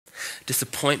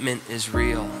Disappointment is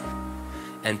real,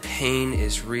 and pain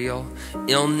is real.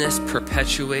 Illness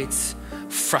perpetuates.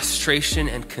 Frustration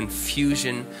and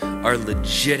confusion are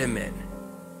legitimate.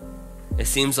 It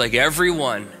seems like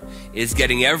everyone is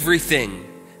getting everything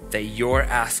that you're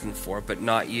asking for, but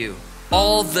not you.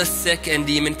 All the sick and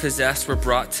demon-possessed were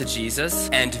brought to Jesus,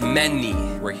 and many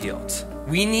were healed.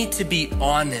 We need to be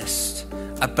honest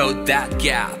about that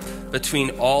gap between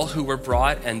all who were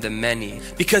brought and the many.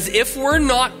 Because if we're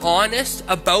not honest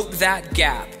about that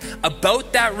gap,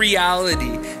 about that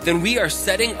reality, then we are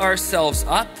setting ourselves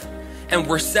up, and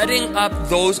we're setting up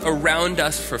those around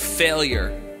us for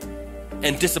failure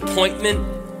and disappointment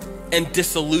and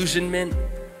disillusionment,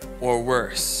 or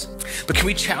worse. But can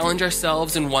we challenge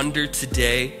ourselves and wonder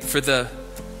today, for the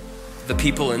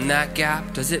people in that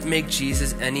gap, does it make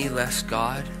Jesus any less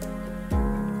God?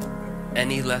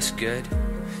 Any less good?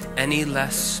 Any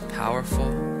less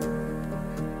powerful?